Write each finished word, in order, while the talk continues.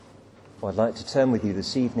Well, I'd like to turn with you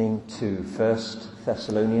this evening to 1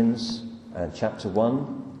 Thessalonians chapter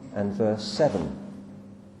 1 and verse 7,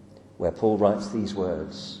 where Paul writes these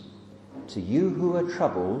words: "To you who are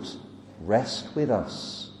troubled, rest with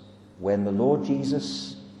us when the Lord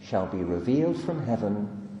Jesus shall be revealed from heaven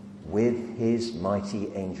with his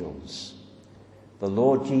mighty angels." The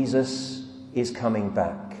Lord Jesus is coming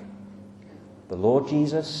back. The Lord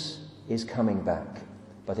Jesus is coming back.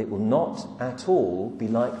 But it will not at all be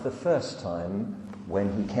like the first time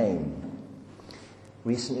when he came.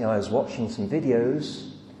 Recently I was watching some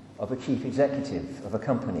videos of a chief executive of a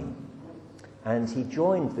company, and he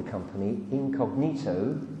joined the company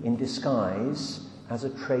incognito, in disguise, as a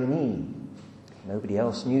trainee. Nobody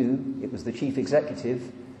else knew it was the chief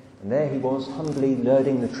executive, and there he was, humbly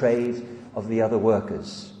learning the trade of the other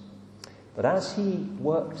workers. But as he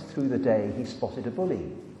worked through the day, he spotted a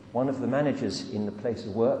bully. One of the managers in the place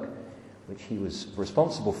of work, which he was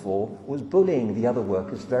responsible for, was bullying the other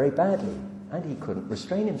workers very badly, and he couldn't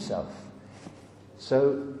restrain himself.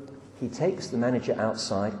 So he takes the manager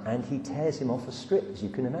outside and he tears him off a strip, as you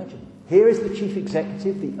can imagine. Here is the chief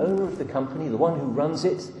executive, the owner of the company, the one who runs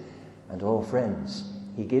it, and oh friends,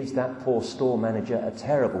 he gives that poor store manager a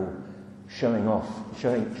terrible turning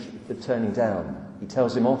down. He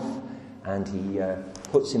tells him off and he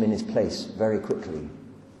puts him in his place very quickly.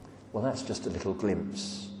 Well, that's just a little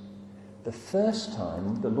glimpse. The first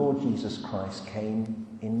time the Lord Jesus Christ came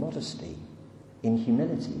in modesty, in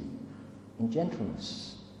humility, in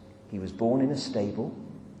gentleness. He was born in a stable.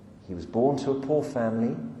 He was born to a poor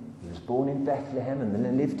family. He was born in Bethlehem and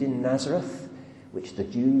then lived in Nazareth, which the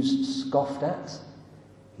Jews scoffed at.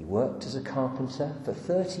 He worked as a carpenter. For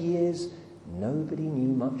 30 years, nobody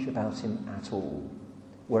knew much about him at all.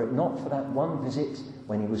 Were it not for that one visit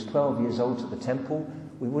when he was 12 years old to the temple,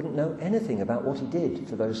 we wouldn't know anything about what he did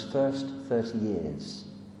for those first 30 years.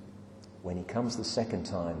 When he comes the second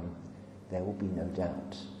time, there will be no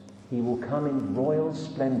doubt. He will come in royal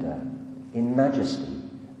splendour, in majesty,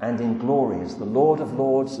 and in glory as the Lord of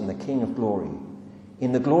lords and the King of glory,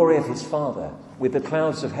 in the glory of his Father, with the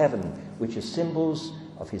clouds of heaven, which are symbols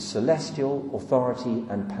of his celestial authority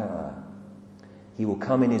and power. He will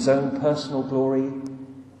come in his own personal glory,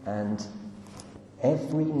 and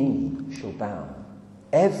every knee shall bow.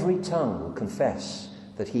 Every tongue will confess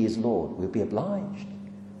that he is Lord. We'll be obliged.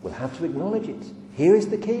 We'll have to acknowledge it. Here is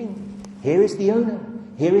the King. Here is the owner.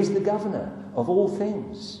 Here is the governor of all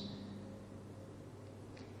things.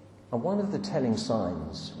 And one of the telling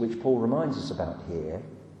signs which Paul reminds us about here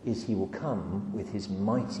is he will come with his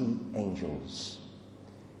mighty angels,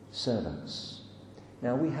 servants.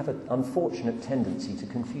 Now, we have an unfortunate tendency to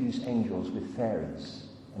confuse angels with fairies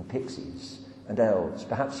and pixies and elves.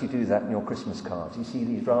 Perhaps you do that in your Christmas cards. You see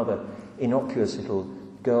these rather innocuous little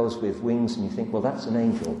girls with wings and you think, well, that's an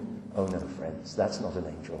angel. Oh no, friends, that's not an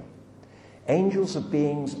angel. Angels are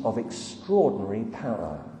beings of extraordinary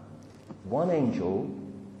power. One angel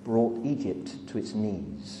brought Egypt to its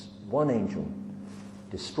knees. One angel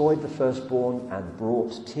destroyed the firstborn and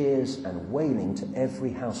brought tears and wailing to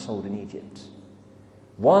every household in Egypt.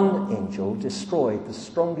 One angel destroyed the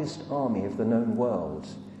strongest army of the known world.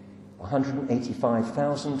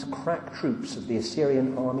 185,000 crack troops of the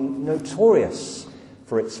Assyrian army, notorious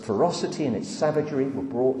for its ferocity and its savagery, were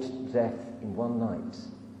brought to death in one night.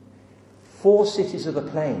 4 cities of the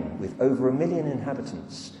plain with over 1 million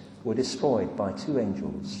inhabitants were destroyed by 2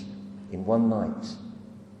 angels in one night.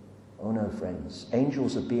 Oh no, friends,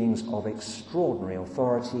 angels are beings of extraordinary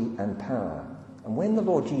authority and power. And when the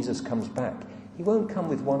Lord Jesus comes back, he won't come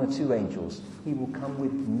with 1 or 2 angels. He will come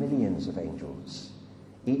with millions of angels,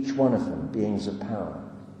 each one of them beings of power.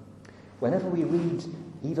 Whenever we read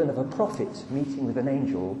even of a prophet meeting with an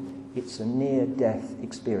angel, it's a near-death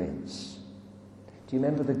experience. Do you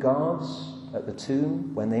remember the guards at the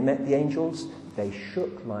tomb when they met the angels? They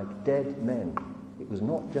shook like dead men. It was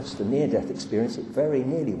not just a near-death experience, it very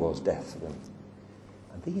nearly was death for them.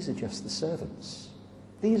 And these are just the servants.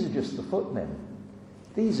 These are just the footmen.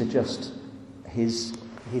 These are just his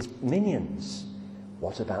minions.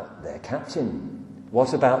 What about their captain?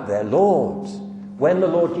 What about their Lord? When the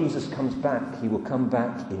Lord Jesus comes back, he will come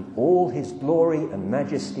back in all his glory and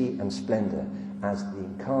majesty and splendour as the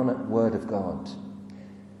incarnate Word of God.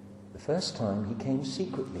 The first time he came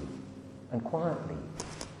secretly and quietly.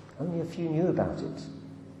 Only a few knew about it.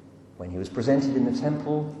 When he was presented in the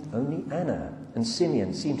temple, only Anna and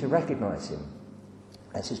Simeon seemed to recognise him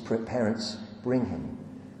as his parents bring him.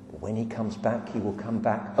 But when he comes back, he will come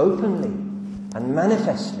back openly and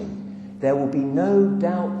manifestly. There will be no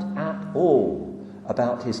doubt at all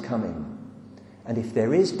about his coming. And if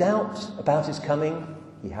there is doubt about his coming,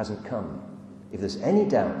 he hasn't come. If there's any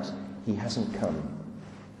doubt, he hasn't come.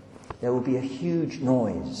 There will be a huge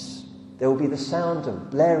noise. There will be the sound of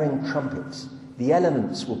blaring trumpets. The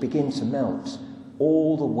elements will begin to melt.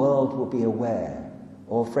 All the world will be aware.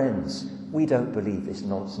 Oh, friends, we don't believe this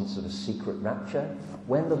nonsense of a secret rapture.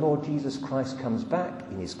 When the Lord Jesus Christ comes back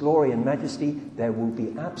in his glory and majesty, there will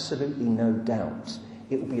be absolutely no doubt.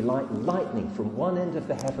 It will be like lightning from one end of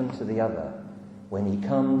the heaven to the other. When he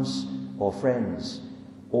comes, oh friends,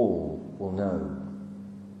 all will know.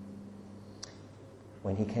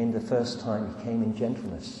 When he came the first time, he came in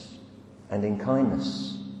gentleness and in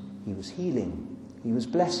kindness. He was healing. He was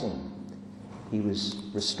blessing. He was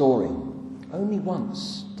restoring. Only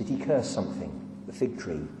once did he curse something, the fig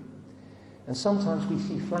tree. And sometimes we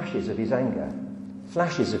see flashes of his anger,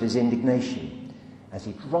 flashes of his indignation, as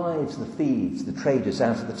he drives the thieves, the traders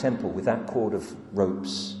out of the temple with that cord of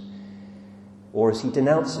ropes. Or as he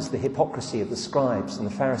denounces the hypocrisy of the scribes and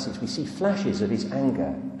the Pharisees, we see flashes of his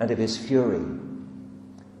anger and of his fury.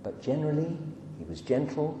 But generally, he was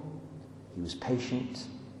gentle, he was patient,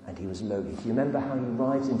 and he was lowly. Do you remember how he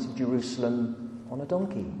rides into Jerusalem on a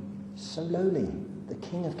donkey? So lowly, the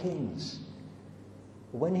King of Kings.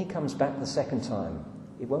 When he comes back the second time,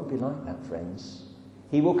 it won't be like that, friends.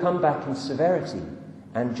 He will come back in severity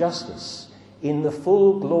and justice, in the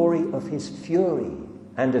full glory of his fury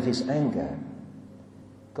and of his anger.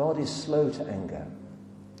 God is slow to anger,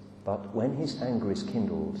 but when his anger is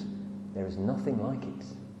kindled, there is nothing like it.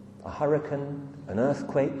 A hurricane, an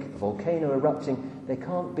earthquake, a volcano erupting, they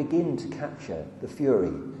can't begin to capture the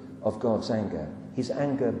fury of God's anger. His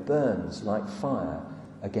anger burns like fire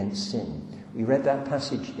against sin. We read that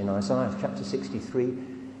passage in Isaiah chapter 63,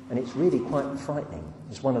 and it's really quite frightening.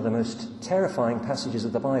 It's one of the most terrifying passages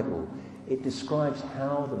of the Bible. It describes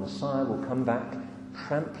how the Messiah will come back,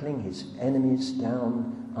 trampling his enemies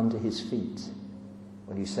down under his feet.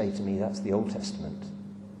 Well, you say to me, that's the Old Testament.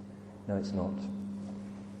 No, it's not.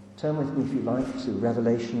 Turn with me, if you like, to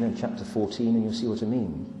Revelation and chapter 14, and you'll see what I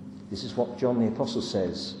mean. This is what John the Apostle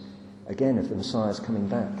says, again, of the Messiah's coming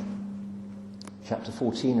back. Chapter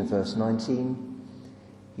 14 and verse 19,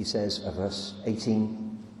 he says, verse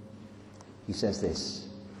 18, he says this,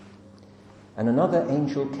 "And another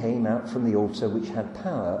angel came out from the altar which had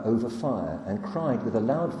power over fire, and cried with a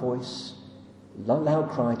loud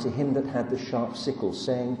cry to him that had the sharp sickle,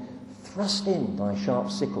 saying, Thrust in thy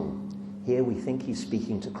sharp sickle." Here we think he's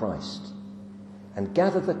speaking to Christ. "And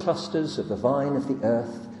gather the clusters of the vine of the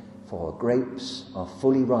earth, for her grapes are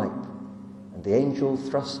fully ripe. And the angel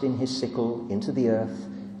thrust in his sickle into the earth,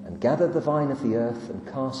 and gathered the vine of the earth, and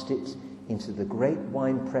cast it into the great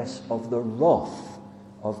winepress of the wrath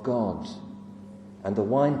of God. And the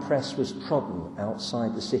winepress was trodden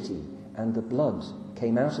outside the city, and the blood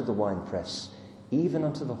came out of the winepress, even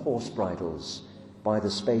unto the horse bridles, by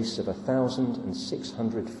the space of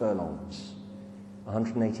 1,600 furlongs,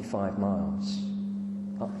 185 miles.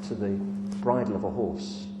 Up to the bridle of a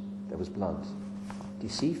horse, there was blood." Do you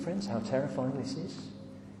see, friends, how terrifying this is?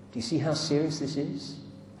 Do you see how serious this is?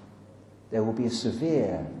 There will be a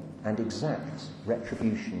severe and exact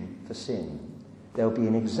retribution for sin. There will be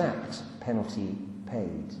an exact penalty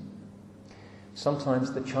paid.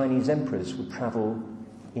 Sometimes the Chinese emperors would travel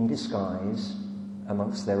in disguise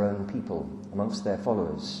amongst their own people, amongst their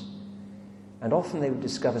followers. And often they would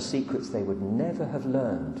discover secrets they would never have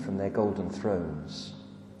learned from their golden thrones.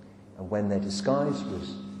 And when their disguise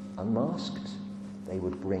was unmasked, they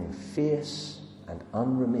would bring fierce and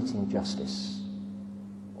unremitting justice.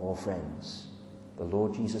 Oh, friends, the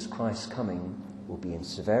Lord Jesus Christ's coming will be in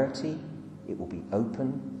severity, it will be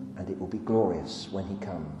open, and it will be glorious when he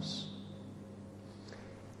comes.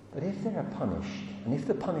 But if they are punished, and if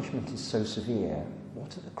the punishment is so severe,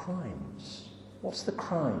 what are the crimes? What's the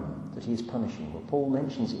crime that he is punishing? Well, Paul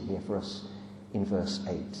mentions it here for us in verse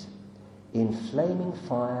 8. "In flaming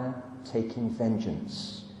fire taking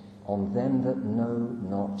vengeance on them that know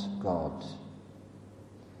not God."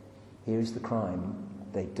 Here is the crime.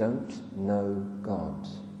 They don't know God.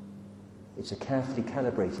 It's a carefully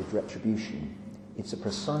calibrated retribution. It's a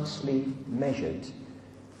precisely measured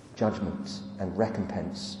judgment and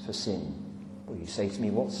recompense for sin. Well, you say to me,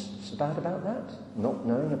 what's so bad about that? Not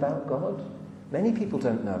knowing about God? Many people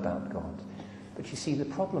don't know about God. But you see, the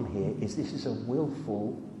problem here is this is a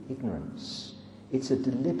willful ignorance. It's a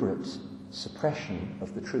deliberate suppression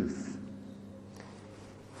of the truth.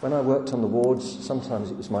 When I worked on the wards,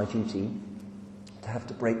 sometimes it was my duty to have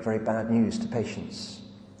to break very bad news to patients.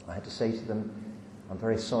 I had to say to them, "I'm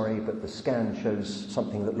very sorry, but the scan shows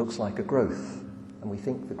something that looks like a growth, and we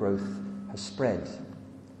think the growth has spread,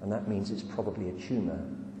 and that means it's probably a tumour.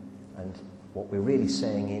 And what we're really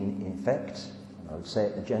saying in effect, and I would say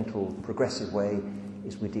it in a gentle, progressive way,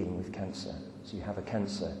 is we're dealing with cancer. So you have a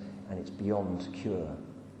cancer and it's beyond cure.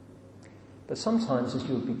 But sometimes as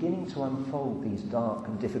you're beginning to unfold these dark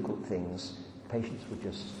and difficult things, patients would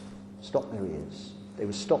just stop their ears. They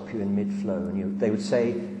would stop you in mid-flow and they would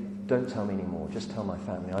say, don't tell me anymore, just tell my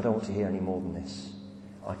family. I don't want to hear any more than this.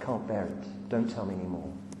 I can't bear it. Don't tell me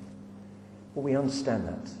anymore. Well, we understand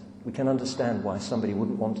that. We can understand why somebody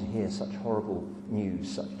wouldn't want to hear such horrible news,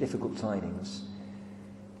 such difficult tidings.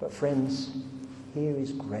 But friends, here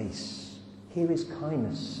is grace. Here is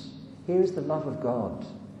kindness. Here is the love of God.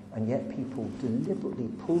 And yet people deliberately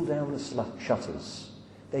pull down the shutters.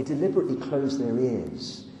 They deliberately close their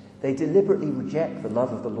ears. They deliberately reject the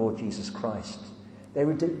love of the Lord Jesus Christ. They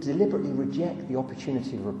deliberately reject the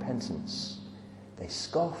opportunity of repentance. They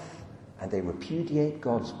scoff and they repudiate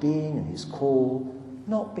God's being and his call,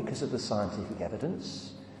 not because of the scientific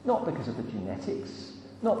evidence, not because of the genetics,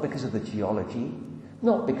 not because of the geology,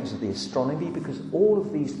 not because of the astronomy, because all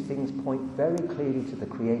of these things point very clearly to the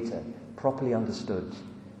Creator, properly understood.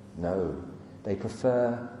 No, they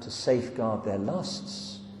prefer to safeguard their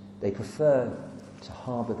lusts. They prefer to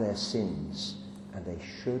harbour their sins, and they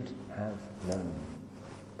should have known.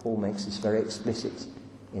 Paul makes this very explicit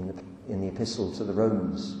in the epistle to the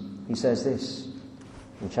Romans. He says this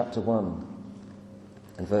in chapter 1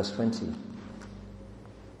 and verse 20.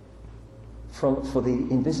 For the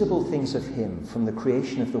invisible things of him from the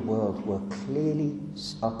creation of the world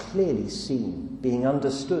are clearly seen, being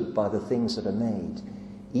understood by the things that are made,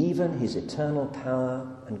 even his eternal power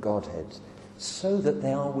and Godhead, so that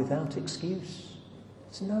they are without excuse.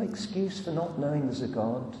 There's no excuse for not knowing there's a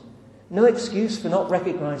God. No excuse for not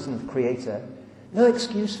recognising the Creator. No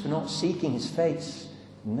excuse for not seeking his face.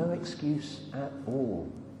 No excuse at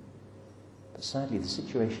all. But sadly, the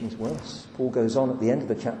situation is worse. Paul goes on at the end of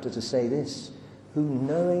the chapter to say this, who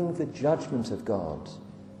knowing the judgment of God,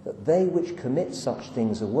 that they which commit such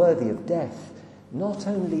things are worthy of death, not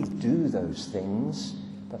only do those things,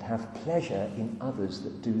 but have pleasure in others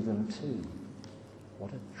that do them too.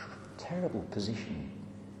 What a terrible position.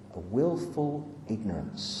 A willful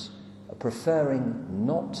ignorance, a preferring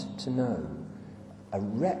not to know, a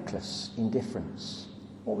reckless indifference.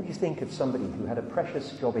 What would you think of somebody who had a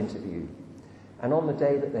precious job interview, and on the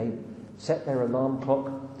day that they set their alarm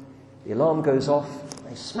clock, the alarm goes off,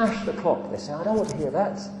 they smash the clock, they say, I don't want to hear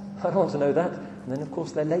that, I don't want to know that, and then of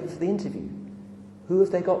course they're late for the interview. Who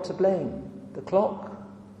have they got to blame? The clock?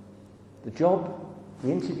 The job?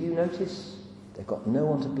 The interview notice? They've got no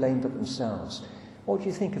one to blame but themselves. What do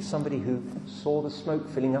you think of somebody who saw the smoke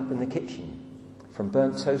filling up in the kitchen from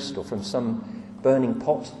burnt toast or from some burning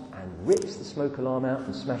pot and rips the smoke alarm out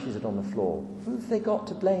and smashes it on the floor? Who have they got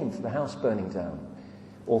to blame for the house burning down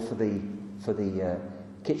or for the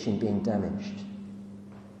kitchen being damaged?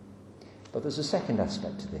 But there's a second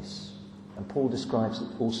aspect to this, and Paul describes it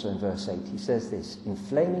also in verse 8. He says this, in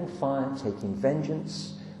flaming fire taking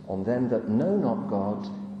vengeance on them that know not God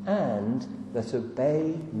and that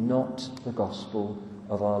obey not the gospel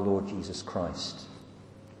of our Lord Jesus Christ.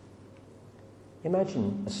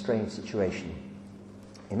 Imagine a strange situation.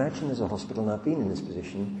 Imagine there's a hospital, and I've been in this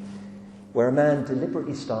position, where a man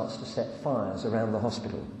deliberately starts to set fires around the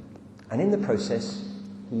hospital. And in the process,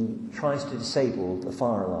 he tries to disable the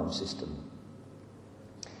fire alarm system.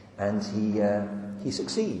 And he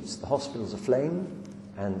succeeds. The hospital's aflame,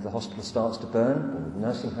 and the hospital starts to burn, or the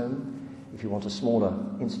nursing home, if you want a smaller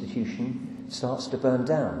institution, starts to burn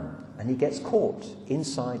down, and he gets caught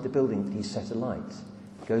inside the building that he's set alight.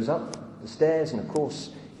 He goes up the stairs, and of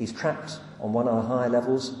course he's trapped on one of the higher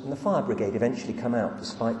levels, and the fire brigade eventually come out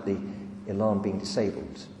despite the alarm being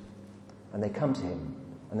disabled. And they come to him,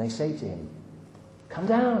 and they say to him, come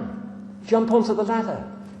down, jump onto the ladder,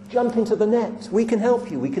 jump into the net, we can help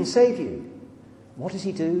you, we can save you. What does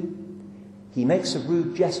he do? He makes a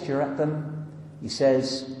rude gesture at them, he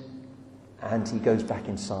says, and he goes back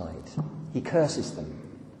inside. He curses them,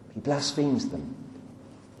 he blasphemes them,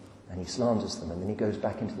 and he slanders them, and then he goes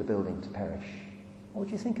back into the building to perish. What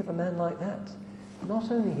would you think of a man like that? Not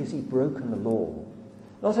only has he broken the law,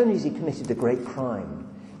 not only has he committed a great crime,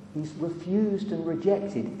 he's refused and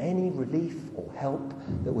rejected any relief or help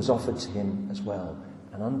that was offered to him as well.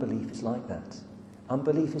 And unbelief is like that.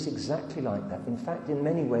 Unbelief is exactly like that. In fact, in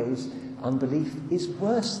many ways, unbelief is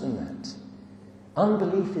worse than that.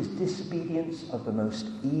 Unbelief is disobedience of the most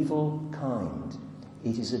evil kind.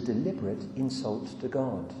 It is a deliberate insult to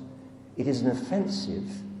God. It is an offensive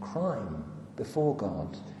crime before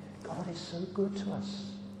God. God is so good to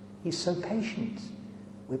us. He's so patient.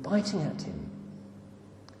 We're biting at him.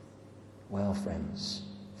 Well, friends,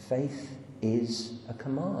 faith is a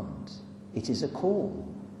command. It is a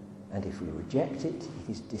call. And if we reject it, it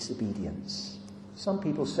is disobedience. Some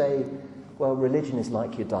people say, well, religion is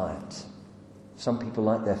like your diet. Some people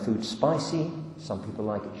like their food spicy, some people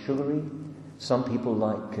like it sugary, some people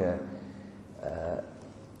like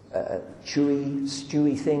chewy,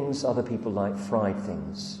 stewy things, other people like fried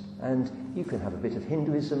things. And you can have a bit of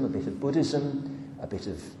Hinduism, a bit of Buddhism, a bit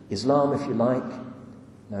of Islam if you like.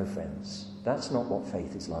 No, friends, that's not what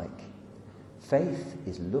faith is like. Faith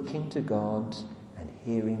is looking to God and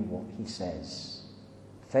hearing what he says.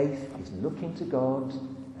 Faith is looking to God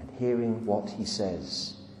and hearing what he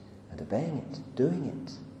says and obeying it, doing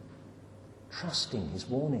it, trusting his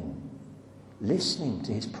warning, listening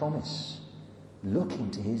to his promise, looking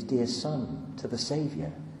to his dear Son, to the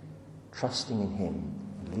Saviour, trusting in him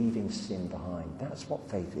and leaving sin behind. That's what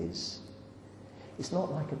faith is. It's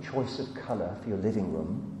not like a choice of colour for your living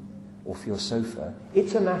room or for your sofa.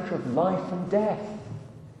 It's a matter of life and death.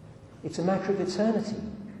 It's a matter of eternity.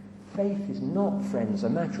 Faith is not, friends, a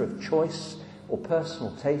matter of choice or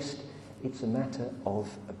personal taste. It's a matter of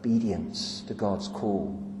obedience to God's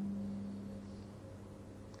call.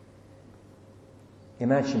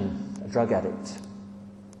 Imagine a drug addict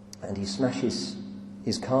and he smashes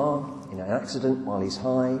his car in an accident while he's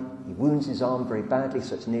high. He wounds his arm very badly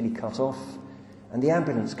so it's nearly cut off, and the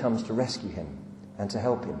ambulance comes to rescue him and to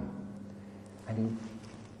help him. And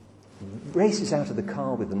he races out of the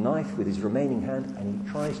car with a knife with his remaining hand and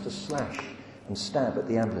he tries to slash and stab at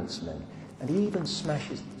the ambulance men. And he even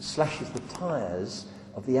slashes the tyres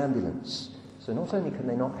of the ambulance. So not only can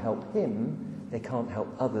they not help him, they can't help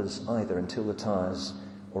others either until the tyres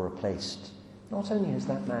are replaced. Not only has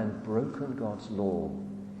that man broken God's law,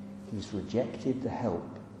 he's rejected the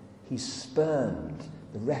help. He's spurned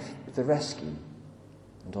the rescue.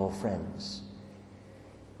 And all friends,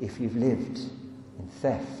 if you've lived in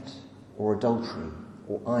theft or adultery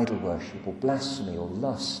or idol worship or blasphemy or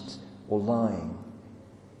lust or lying,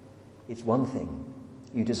 it's one thing.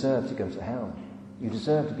 You deserve to go to hell. You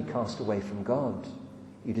deserve to be cast away from God.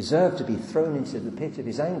 You deserve to be thrown into the pit of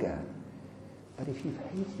his anger. But if you've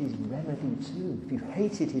hated his remedy too, if you've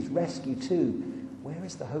hated his rescue too, where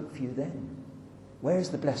is the hope for you then? Where is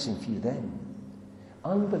the blessing for you then?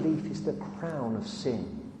 Unbelief is the crown of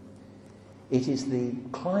sin. It is the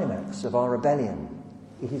climax of our rebellion.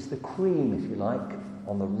 It is the cream, if you like,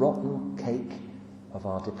 on the rotten cake of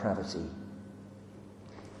our depravity.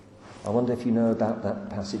 I wonder if you know about that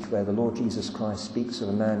passage where the Lord Jesus Christ speaks of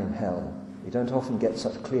a man in hell. We don't often get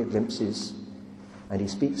such clear glimpses. And he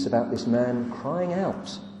speaks about this man crying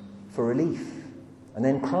out for relief and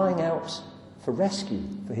then crying out for rescue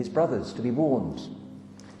for his brothers to be warned.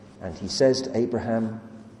 And he says to Abraham,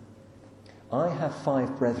 I have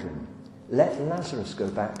 5 brethren. Let Lazarus go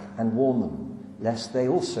back and warn them, lest they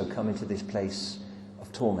also come into this place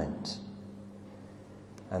of torment.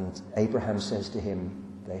 And Abraham says to him,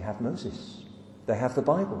 they have Moses, they have the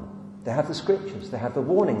Bible, they have the scriptures, they have the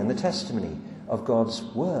warning and the testimony of God's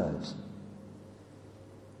word.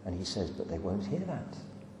 And he says, but they won't hear that.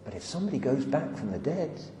 But if somebody goes back from the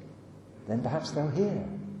dead, then perhaps they'll hear.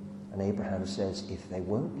 And Abraham says, if they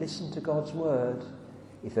won't listen to God's word,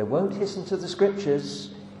 if they won't listen to the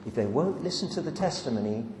scriptures, if they won't listen to the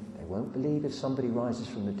testimony, they won't believe if somebody rises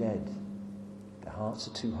from the dead. Their hearts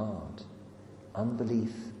are too hard.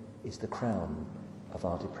 Unbelief is the crown of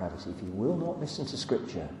our depravity. If you will not listen to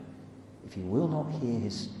scripture, if you will not hear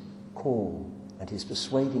his call and his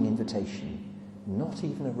persuading invitation, not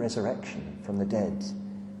even a resurrection from the dead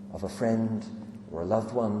of a friend or a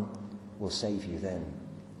loved one will save you then.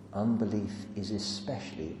 Unbelief is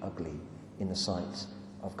especially ugly in the sight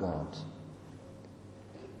of God.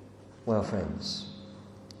 Well, friends,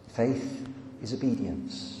 faith is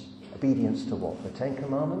obedience. Obedience to what? The 10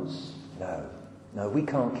 Commandments? No, we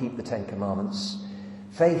can't keep the 10 Commandments.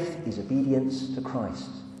 Faith is obedience to Christ.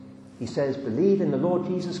 He says, believe in the Lord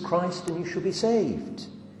Jesus Christ and you shall be saved.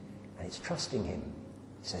 And it's trusting him.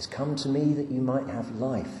 He says, come to me that you might have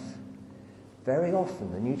life. Very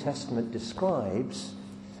often the New Testament describes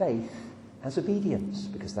faith as obedience,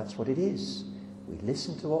 because that's what it is. We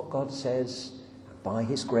listen to what God says, and by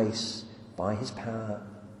his grace, by his power,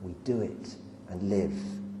 we do it and live.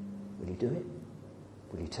 Will you do it?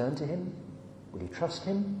 Will you turn to him? Will you trust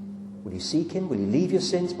him? Will you seek him? Will you leave your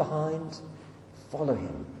sins behind? Follow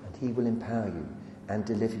him, and he will empower you and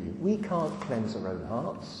deliver you. We can't cleanse our own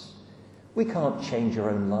hearts. We can't change our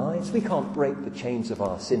own lives. We can't break the chains of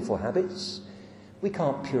our sinful habits. We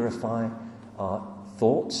can't purify our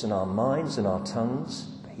thoughts and our minds and our tongues.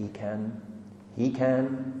 But he can. He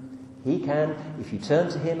can. He can. If you turn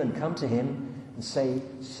to him and come to him and say,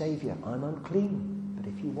 Saviour, I'm unclean, but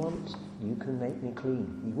if you want, you can make me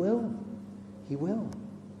clean. He will. He will.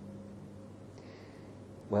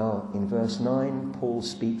 Well, in verse 9, Paul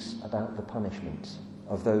speaks about the punishment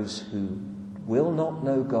of those who will not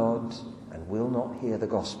know God and will not hear the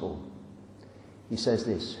gospel. He says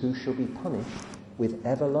this, who shall be punished with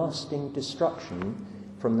everlasting destruction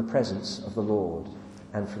from the presence of the Lord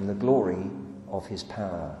and from the glory of his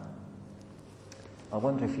power. I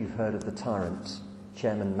wonder if you've heard of the tyrant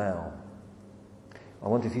Chairman Mao. I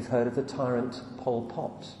wonder if you've heard of the tyrant Pol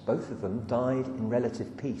Pot. Both of them died in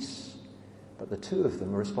relative peace, but the two of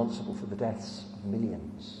them are responsible for the deaths of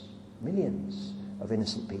millions of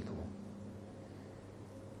innocent people.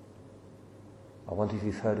 I wonder if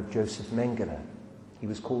you've heard of Joseph Mengele. He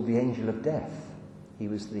was called the Angel of Death. He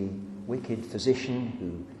was the wicked physician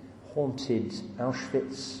who haunted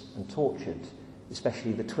Auschwitz and tortured,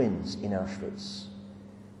 especially the twins in Auschwitz.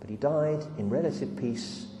 But he died in relative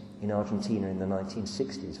peace in Argentina in the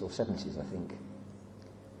 1960s or 70s, I think.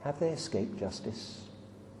 Have they escaped justice?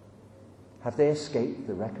 Have they escaped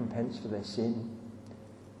the recompense for their sin?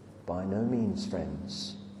 By no means,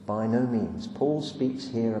 friends. By no means. Paul speaks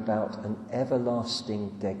here about an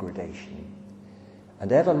everlasting degradation,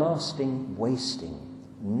 an everlasting wasting,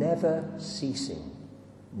 never ceasing,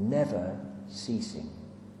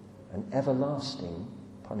 an everlasting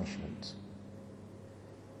punishment.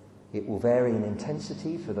 It will vary in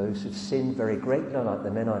intensity for those who've sinned very greatly, like the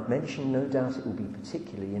men I've mentioned. No doubt it will be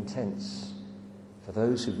particularly intense. For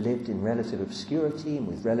those who've lived in relative obscurity and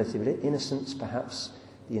with relative innocence, perhaps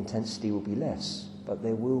the intensity will be less, but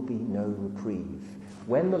there will be no reprieve.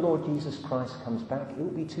 When the Lord Jesus Christ comes back, it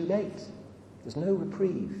will be too late. There's no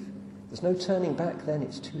reprieve. There's no turning back then,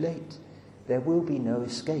 it's too late. There will be no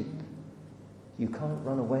escape. You can't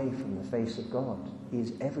run away from the face of God. He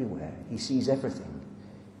is everywhere. He sees everything.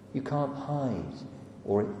 You can't hide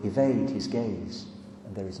or evade his gaze,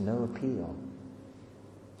 and there is no appeal.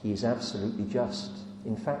 He is absolutely just.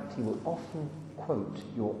 In fact, he will often quote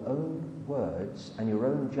your own words and your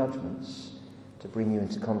own judgments to bring you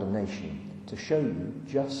into condemnation, to show you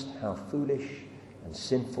just how foolish and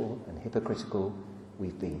sinful and hypocritical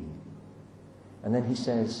we've been. And then he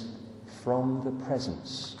says, from the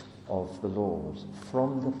presence of the Lord,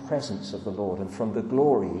 from the presence of the Lord and from the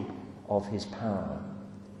glory of his power.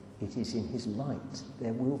 It is in his light.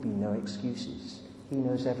 There will be no excuses. He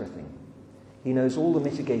knows everything. He knows all the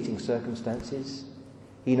mitigating circumstances.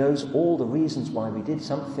 He knows all the reasons why we did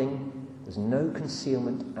something. There's no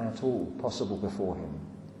concealment at all possible before him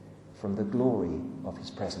from the glory of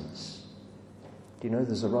his presence. Do you know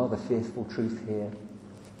there's a rather fearful truth here?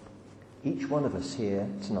 Each one of us here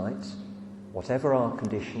tonight, whatever our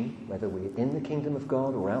condition, whether we're in the kingdom of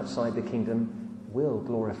God or outside the kingdom, will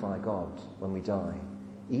glorify God when we die.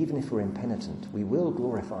 Even if we're impenitent, we will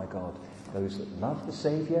glorify God. Those that love the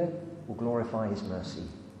Saviour will glorify his mercy,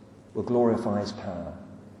 will glorify his power.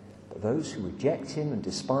 But those who reject him and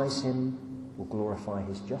despise him will glorify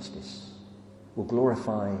his justice, will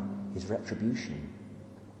glorify his retribution.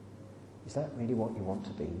 Is that really what you want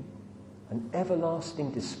to be? An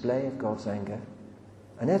everlasting display of God's anger?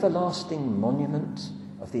 An everlasting monument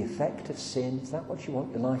of the effect of sin? Is that what you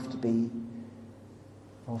want your life to be?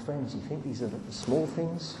 Oh, friends, do you think these are the small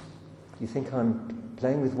things? Do you think I'm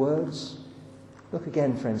playing with words? Look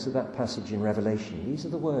again, friends, at that passage in Revelation. These are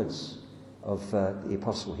the words of the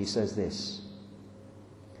apostle. He says this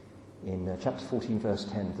in chapter 14, verse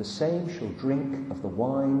 10. The same shall drink of the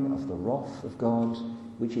wine of the wrath of God,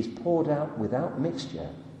 which is poured out without mixture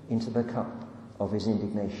into the cup of his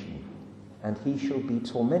indignation. And he shall be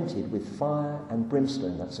tormented with fire and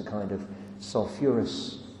brimstone. That's a kind of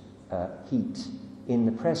sulphurous heat, in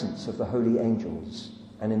the presence of the holy angels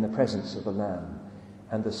and in the presence of the Lamb.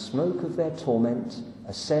 And the smoke of their torment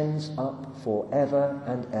ascends up for ever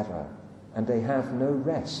and ever. And they have no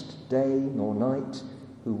rest, day nor night,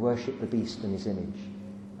 who worship the beast and his image,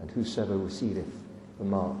 and whosoever receiveth the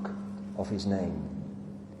mark of his name.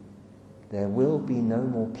 There will be no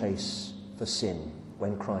more place for sin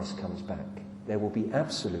when Christ comes back. There will be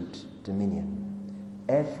absolute dominion.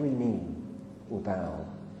 Every knee will bow.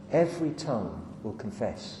 Every tongue will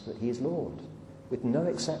confess that he is Lord, with no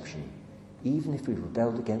exception, even if we've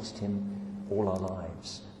rebelled against him all our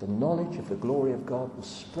lives. The knowledge of the glory of God will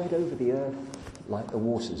spread over the earth like the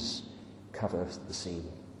waters cover the sea.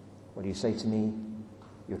 What do you say to me?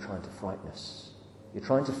 You're trying to frighten us. You're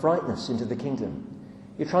trying to frighten us into the kingdom.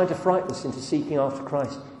 You're trying to frighten us into seeking after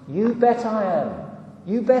Christ. You bet I am.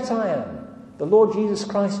 You bet I am. The Lord Jesus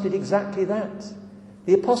Christ did exactly that.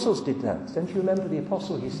 The apostles did that. Don't you remember the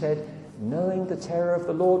apostle? He said, knowing the terror of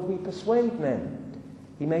the Lord, we persuade men.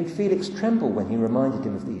 He made Felix tremble when he reminded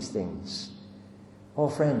him of these things. Oh,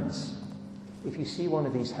 friends, if you see one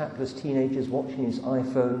of these hapless teenagers watching his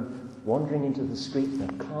iPhone wandering into the street, and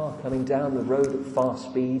a car coming down the road at fast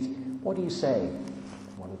speed, what do you say?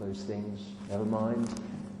 One of those things, never mind,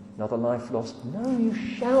 another life lost. No, you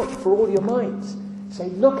shout for all your might. Say,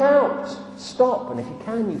 look out, stop, and if you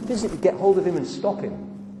can, you physically get hold of him and stop him.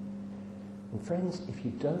 And friends, if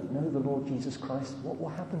you don't know the Lord Jesus Christ, what will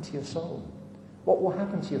happen to your soul? What will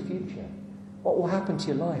happen to your future? What will happen to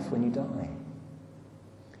your life when you die?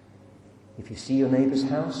 If you see your neighbour's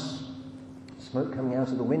house, smoke coming out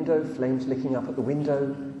of the window, flames licking up at the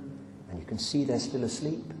window, and you can see they're still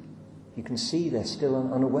asleep, you can see they're still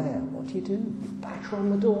unaware, what do? You batter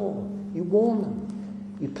on the door, you warn them,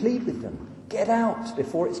 you plead with them. Get out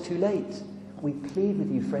before it's too late. We plead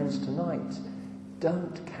with you, friends, tonight.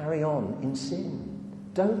 Don't carry on in sin.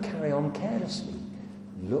 Don't carry on carelessly.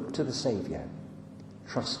 Look to the Saviour.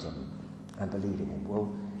 Trust him and believe in him.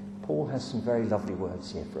 Well, Paul has some very lovely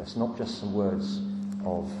words here for us, not just some words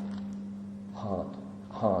of hard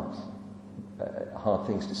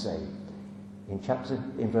things to say.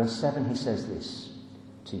 In verse 7 he says this,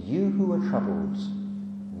 to you who are troubled,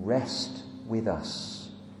 rest with us.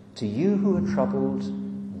 To you who are troubled,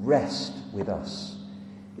 rest with us.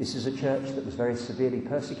 This is a church that was very severely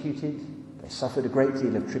persecuted. They suffered a great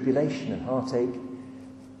deal of tribulation and heartache.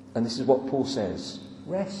 And this is what Paul says,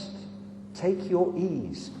 rest, take your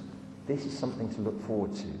ease. This is something to look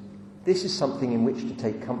forward to. This is something in which to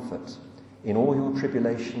take comfort in all your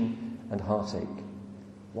tribulation and heartache.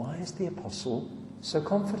 Why is the apostle so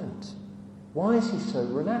confident? Why is he so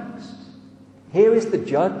relaxed? Here is the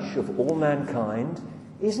judge of all mankind.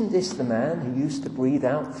 Isn't this the man who used to breathe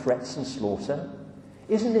out threats and slaughter?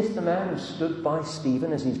 Isn't this the man who stood by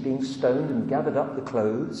Stephen as he's being stoned and gathered up the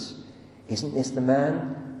clothes? Isn't this the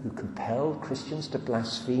man who compelled Christians to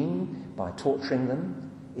blaspheme by torturing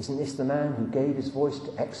them? Isn't this the man who gave his voice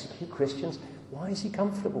to execute Christians? Why is he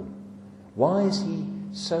comfortable? Why is he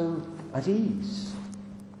so at ease?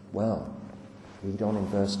 Well, read on in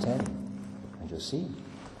verse 10 and you'll see.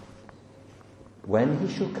 When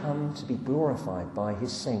he shall come to be glorified by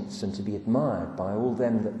his saints and to be admired by all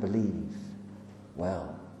them that believe,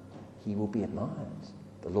 well, he will be admired.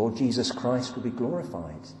 The Lord Jesus Christ will be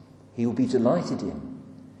glorified. He will be delighted in.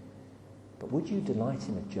 But would you delight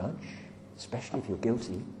in a judge, especially if you're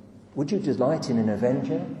guilty? Would you delight in an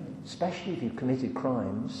avenger, especially if you've committed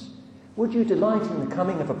crimes? Would you delight in the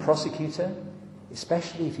coming of a prosecutor,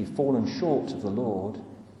 especially if you've fallen short of the Lord?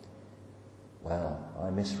 Well, I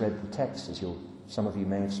misread the text, as some of you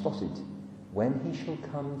may have spotted. When he shall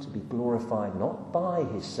come to be glorified not by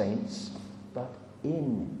his saints, but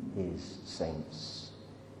in his saints,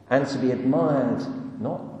 and to be admired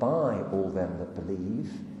not by all them that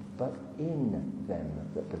believe, but in them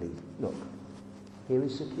that believe. Look, here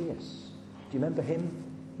is Zacchaeus. Do you remember him?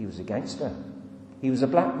 He was a gangster. He was a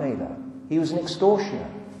blackmailer. He was an extortioner.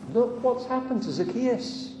 Look what's happened to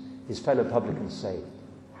Zacchaeus. His fellow publicans say,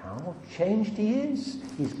 how changed he is.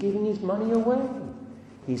 He's giving his money away.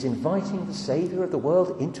 He's inviting the Saviour of the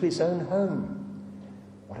world into his own home.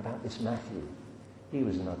 What about this Matthew? He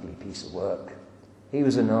was an ugly piece of work. He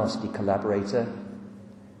was a nasty collaborator.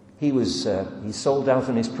 He sold out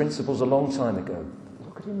on his principles a long time ago.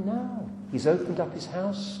 Look at him now. He's opened up his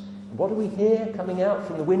house. And what do we hear coming out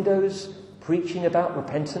from the windows? Preaching about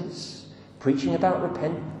repentance, preaching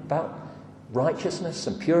about righteousness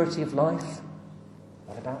and purity of life.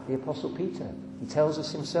 What about the Apostle Peter? He tells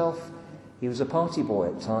us himself he was a party boy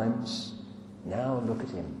at times. Now look at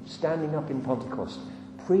him, standing up in Pentecost,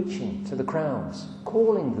 preaching to the crowds,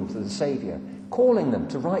 calling them to the Saviour, calling them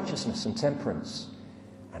to righteousness and temperance.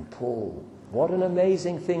 And Paul, what an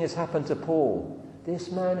amazing thing has happened to Paul.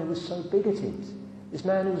 This man who was so bigoted, this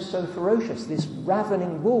man who was so ferocious, this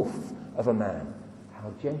ravening wolf of a man.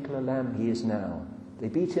 How gentle a lamb he is now. They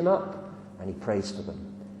beat him up and he prays for them.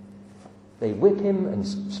 They whip him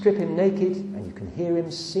and strip him naked, and you can hear him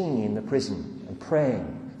singing in the prison and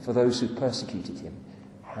praying for those who persecuted him.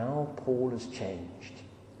 How Paul has changed.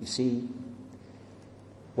 You see,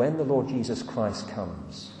 when the Lord Jesus Christ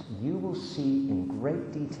comes, you will see in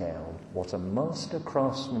great detail what a master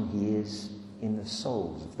craftsman he is in the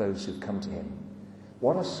souls of those who've come to him.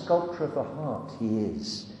 What a sculptor of the heart he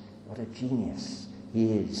is. What a genius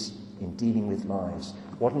he is in dealing with lives.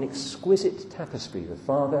 What an exquisite tapestry the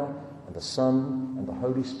Father and the Son and the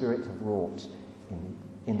Holy Spirit have wrought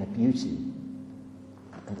in the beauty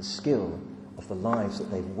and the skill of the lives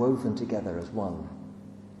that they've woven together as one.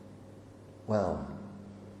 Well,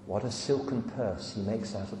 what a silken purse he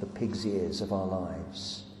makes out of the pig's ears of our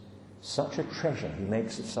lives. Such a treasure he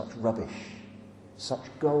makes of such rubbish. Such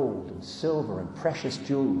gold and silver and precious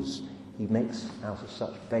jewels he makes out of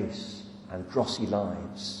such base and drossy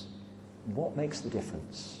lives. What makes the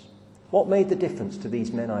difference? What made the difference to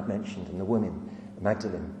these men I've mentioned and the women,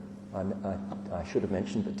 Magdalene, I should have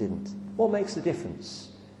mentioned but didn't? What makes the difference?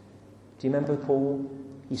 Do you remember Paul?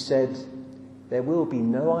 He said, there will be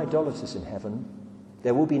no idolaters in heaven.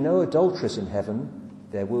 There will be no adulterers in heaven.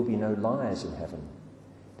 There will be no liars in heaven.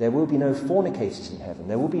 There will be no fornicators in heaven.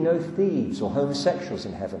 There will be no thieves or homosexuals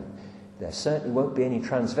in heaven. There certainly won't be any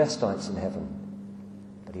transvestites in heaven.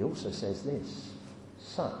 But he also says this,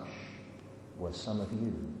 such were some of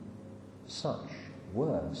you. Such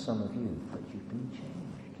were some of you, but you've been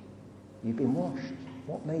changed. You've been washed.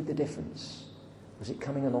 What made the difference? Was it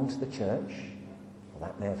coming along to the church? Well,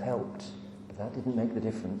 that may have helped, but that didn't make the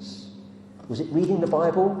difference. Was it reading the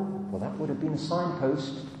Bible? Well, that would have been a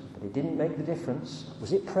signpost, but it didn't make the difference.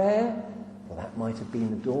 Was it prayer? Well, that might have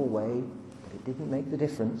been the doorway, but it didn't make the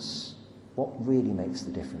difference. What really makes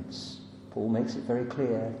the difference? Paul makes it very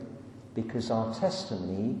clear, because our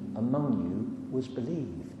testimony among you was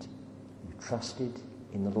believed. You trusted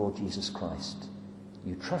in the Lord Jesus Christ.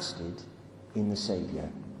 You trusted in the Saviour.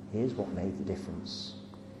 Here's what made the difference.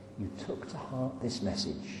 You took to heart this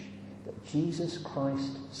message that Jesus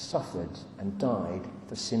Christ suffered and died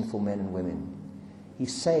for sinful men and women. He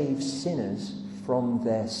saves sinners from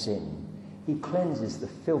their sin. He cleanses the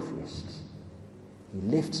filthiest. He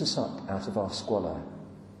lifts us up out of our squalor,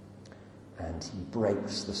 and he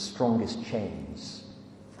breaks the strongest chains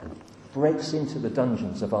and breaks into the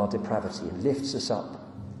dungeons of our depravity and lifts us up.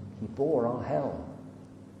 He bore our hell.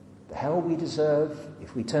 The hell we deserve,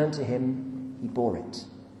 if we turn to him, he bore it.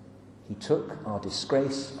 He took our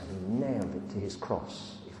disgrace and he nailed it to his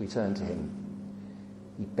cross, if we turn to him.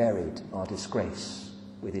 He buried our disgrace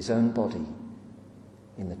with his own body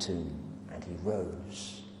in the tomb, and he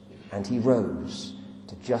rose. And he rose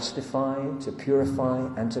to justify, to purify,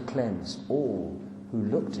 and to cleanse all who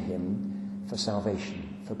look to him for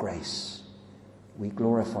salvation, for grace. We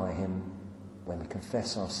glorify him when we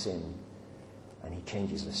confess our sin, and he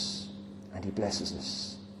changes us, and he blesses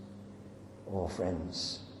us. Oh,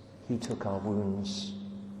 friends, he took our wounds,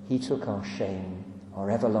 he took our shame,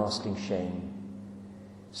 our everlasting shame.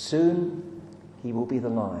 Soon he will be the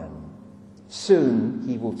lion. Soon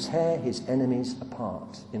he will tear his enemies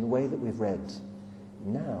apart in the way that we've read.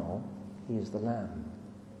 Now he is the Lamb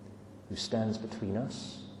who stands between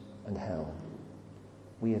us and hell.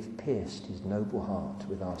 We have pierced his noble heart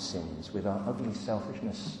with our sins, with our ugly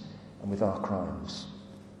selfishness, and with our crimes.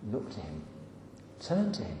 Look to him.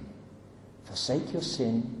 Turn to him. Forsake your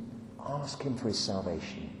sin. Ask him for his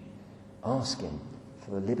salvation. Ask him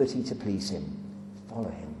for the liberty to please him. Follow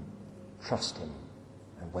him. Trust him.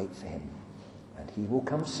 And wait for him. And he will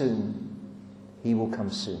come soon. He will come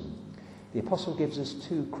soon. The apostle gives us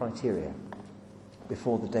 2 criteria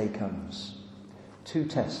before the day comes. 2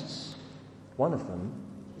 tests. One of them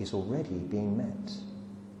is already being met.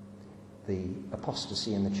 The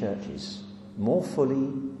apostasy in the churches, more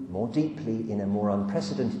fully, more deeply, in a more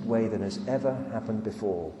unprecedented way than has ever happened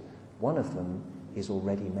before. One of them is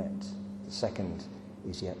already met. The second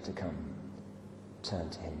is yet to come. Turn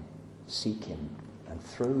to him, seek him, and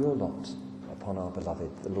throw your lot upon our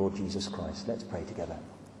beloved, the Lord Jesus Christ. Let's pray together.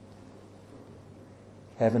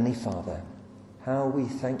 Heavenly Father, how we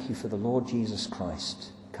thank you for the Lord Jesus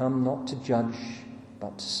Christ, come not to judge,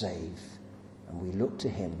 but to save. And we look to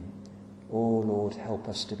him. Oh Lord, help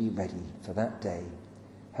us to be ready for that day.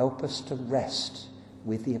 Help us to rest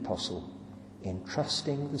with the apostle in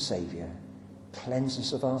trusting the Saviour. Cleanse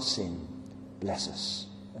us of our sin. Bless us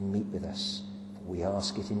and meet with us. We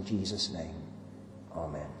ask it in Jesus' name.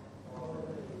 Amen.